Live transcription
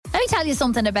me tell you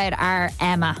something about our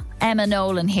Emma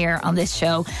Nolan here on this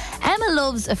show. Emma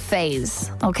loves a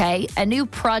phase, okay? A new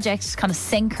project to kind of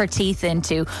sink her teeth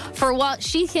into for what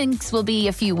she thinks will be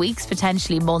a few weeks,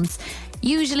 potentially months.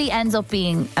 Usually ends up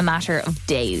being a matter of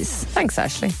days. Thanks,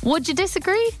 Ashley. Would you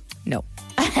disagree? No.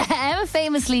 Emma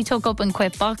famously took up and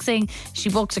quit boxing. She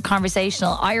booked a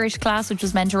conversational Irish class, which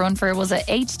was meant to run for, was it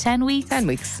 8 to 10 weeks? 10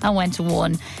 weeks. And went to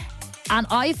 1. And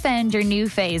I found your new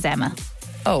phase, Emma.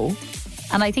 Oh.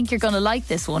 And I think you're going to like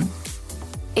this one.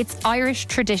 It's Irish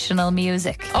traditional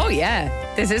music. Oh, yeah.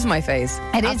 This is my phase.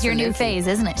 It is your new phase,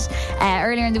 isn't it?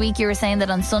 Earlier in the week, you were saying that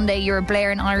on Sunday you were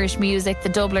blaring Irish music, the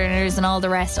Dubliners and all the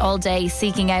rest, all day,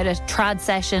 seeking out a trad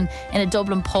session in a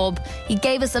Dublin pub. He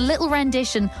gave us a little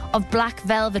rendition of Black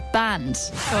Velvet Band.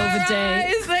 Over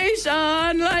day. They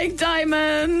shone like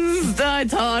diamonds. I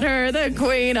taught her the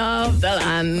queen of the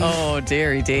land. Oh,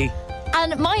 dearie dee.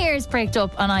 And my ears pricked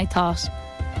up and I thought,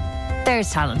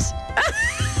 there's talent.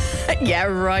 Yeah,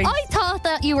 right. I thought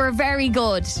that you were very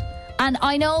good. And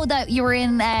I know that you were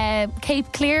in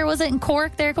Cape Clear, was it, in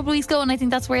Cork there a couple of weeks ago? And I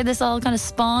think that's where this all kind of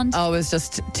spawned. Oh, it was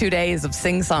just 2 days of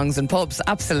sing-songs and pubs.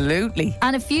 Absolutely.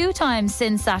 And a few times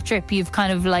since that trip, you've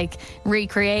kind of like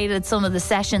recreated some of the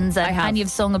sessions. And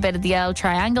you've sung a bit of the L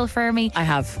Triangle for me. I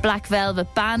have. Black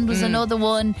Velvet Band was another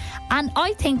one. And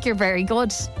I think you're very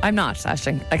good. I'm not,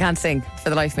 Aisling. I can't sing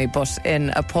for the life of me. But in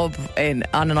a pub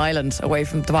on an island away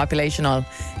from the population, I'll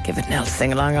give it an L to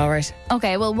sing along, all right.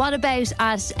 Okay, well, what about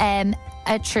at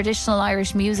a traditional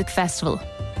Irish music festival?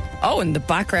 Oh, in the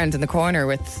background in the corner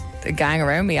with the gang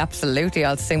around me, absolutely.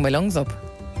 I'll sing my lungs up.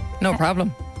 No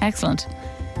problem. Excellent.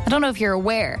 I don't know if you're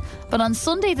aware, but on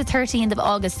Sunday the 13th of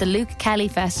August, the Luke Kelly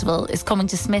Festival is coming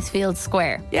to Smithfield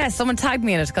Square. Yeah, someone tagged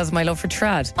me in it because of my love for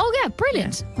trad. Oh yeah,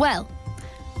 brilliant. Yeah. Well,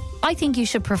 I think you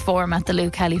should perform at the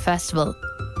Luke Kelly Festival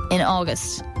in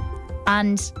August.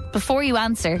 And before you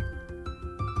answer,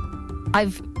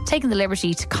 I've taken the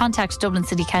liberty to contact Dublin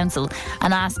City Council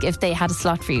and ask if they had a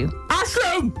slot for you.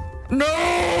 Aisling! No!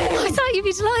 I thought you'd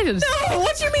be delighted. No,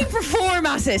 what do you mean perform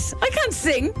at it? I can't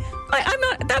sing. I'm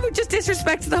not. That would just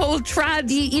disrespect the whole trad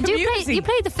you community. do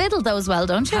play the fiddle though as well,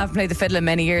 don't you? I have played the fiddle in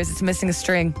many years. It's missing a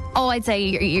string. Oh, I'd say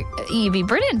you'd be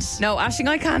brilliant. No, Aisling,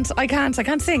 I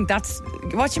can't sing. That's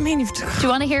what you mean. Do you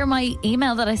want to hear my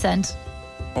email that I sent?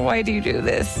 Why do you do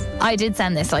this? I did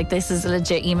send this. Like, this is a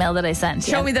legit email that I sent.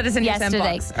 Show me that it's in yesterday. Your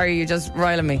sent box. Or are you just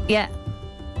riling me? Yeah.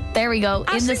 There we go.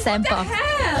 Aisling, in the sent box.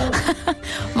 Hell?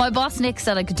 My boss Nick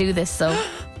said I could do this, so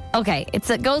okay.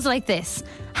 It goes like this.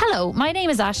 Hello, my name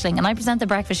is Aisling and I present the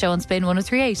breakfast show on Spin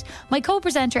 103.8. My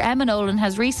co-presenter Emma Nolan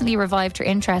has recently revived her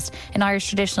interest in Irish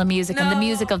traditional music and the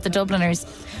music of the Dubliners.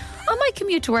 On my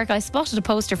commute to work, I spotted a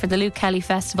poster for the Luke Kelly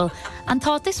Festival and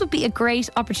thought this would be a great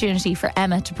opportunity for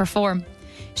Emma to perform.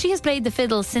 She has played the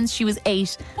fiddle since she was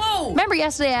 8. Whoa! Remember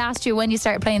yesterday I asked you when you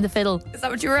started playing the fiddle? Is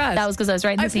that what you were at? That was because I was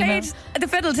writing this email. I played the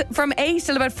fiddle from 8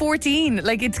 till about 14.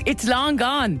 Like, it's long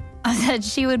gone. I said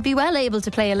she would be well able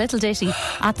to play a little ditty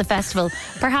at the festival,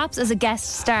 perhaps as a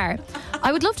guest star.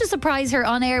 I would love to surprise her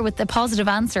on air with a positive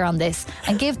answer on this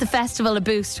and give the festival a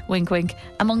boost, wink wink,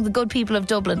 among the good people of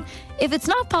Dublin. If it's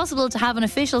not possible to have an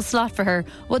official slot for her,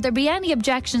 would there be any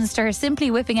objections to her simply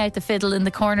whipping out the fiddle in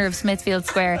the corner of Smithfield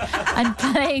Square and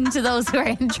playing to those who are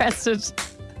interested?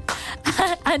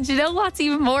 And you know what's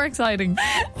even more exciting?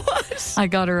 What? I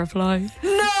got a reply.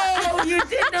 No, you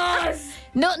did not.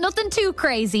 No, nothing too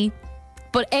crazy.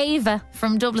 But Ava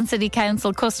from Dublin City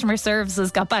Council Customer Services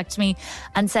got back to me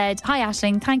and said, "Hi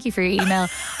Aisling, thank you for your email.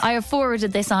 I have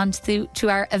forwarded this on to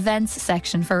our events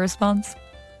section for response."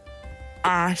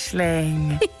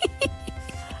 Aisling.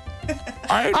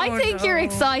 I think you're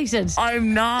excited.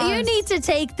 I'm not. You need to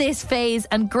take this phase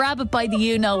and grab it by the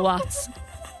you-know-whats.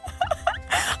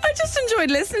 I just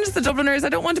enjoyed listening to the Dubliners. I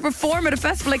don't want to perform at a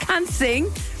festival. I can't sing.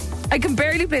 I can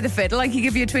barely play the fiddle. I can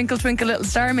give you a Twinkle Twinkle Little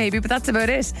Star maybe, but that's about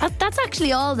it. That's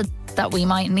actually all that we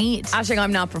might need. Aisling,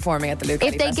 I'm not performing at the Luke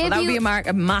Kelly Festival. That would be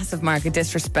a massive mark of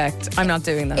disrespect. I'm not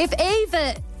doing that. If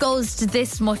Ava goes to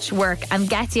this much work and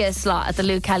gets you a slot at the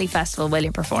Luke Kelly Festival, will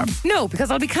you perform? No,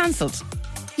 because I'll be cancelled.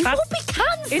 You won't be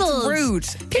cancelled. It's rude.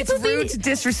 It's rude to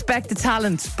disrespect the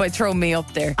talent by throwing me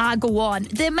up there. Go on.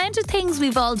 The amount of things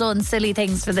we've all done, silly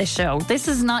things for this show. This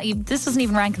doesn't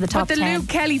even rank in the top 10. But the Luke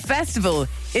Kelly Festival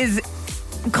is...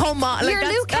 Come on. You're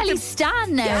Luke Kelly's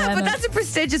stan now. Yeah, but that's a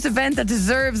prestigious event that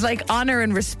deserves like honour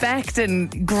and respect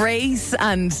and grace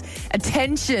and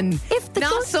attention.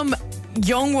 Not some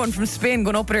young one from Spin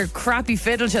going up with her crappy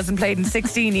fiddle she hasn't played in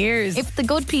 16 years. If the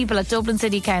good people at Dublin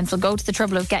City Council go to the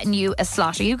trouble of getting you a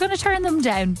slot, are you going to turn them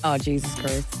down? Oh, Jesus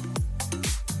Christ.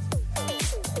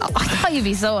 I thought you'd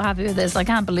be so happy with this. I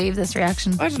can't believe this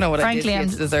reaction. I don't know what Frankly, I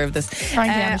did to deserve this.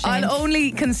 Frankly, I'm ashamed. I'll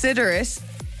only consider it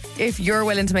if you're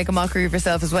willing to make a mockery of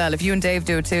yourself as well. If you and Dave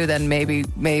do it too, then maybe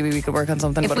we could work on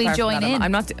something. If but we apart from join that, in.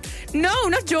 I'm not. No,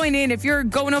 not join in. If you're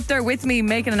going up there with me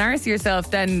making an arse of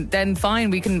yourself, then fine.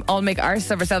 We can all make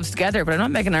arse of ourselves together. But I'm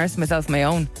not making arse of myself on my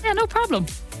own. Yeah, no problem.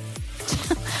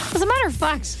 As a matter of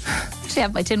fact, I actually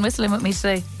have my tin whistle in with me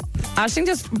today. Aisling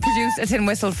just produced a tin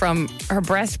whistle from her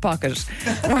breast pocket.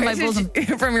 From my bosom.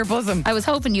 From your bosom. I was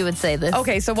hoping you would say this.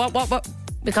 Okay, so what?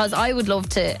 Because I would love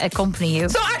to accompany you.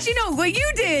 So actually, no. What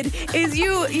you did is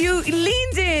you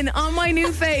leaned in on my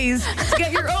new phase to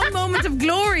get your own moment of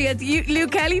glory at the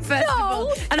Luke Kelly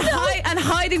Festival, and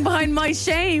hiding behind my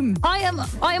shame. I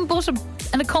am but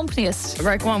an accompanist.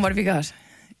 Right, come on. What have you got?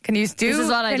 Can you do?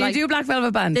 You do Black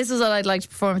Velvet Band? This is what I'd like to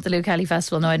perform at the Luke Kelly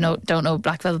Festival. No, I don't know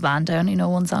Black Velvet Band. I only know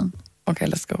one song. Okay,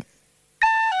 let's go.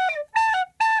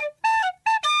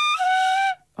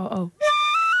 Oh.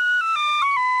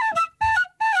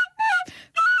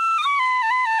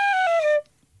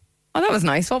 Oh, that was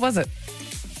nice. What was it?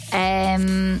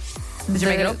 Did you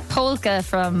make it up? Polka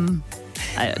from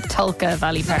Tulka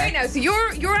Valley Park. Right now, so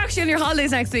you're actually on your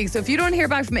holidays next week. So if you don't hear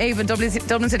back from Ava and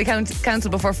Dublin City Council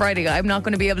before Friday, I'm not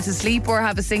going to be able to sleep or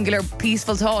have a singular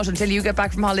peaceful thought until you get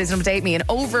back from holidays and update me in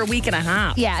over a week and a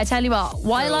half. Yeah, I tell you what,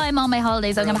 while I'm on my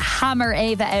holidays, I'm going to hammer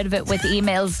Ava out of it with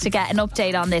emails to get an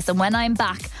update on this. And when I'm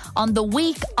back on the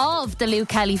week of the Luke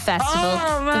Kelly Festival,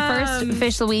 the first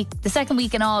official week, the second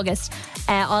week in August,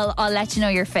 I'll let you know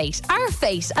your fate. Our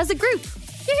fate as a group.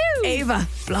 Yoo-hoo! Ava,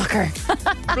 block her.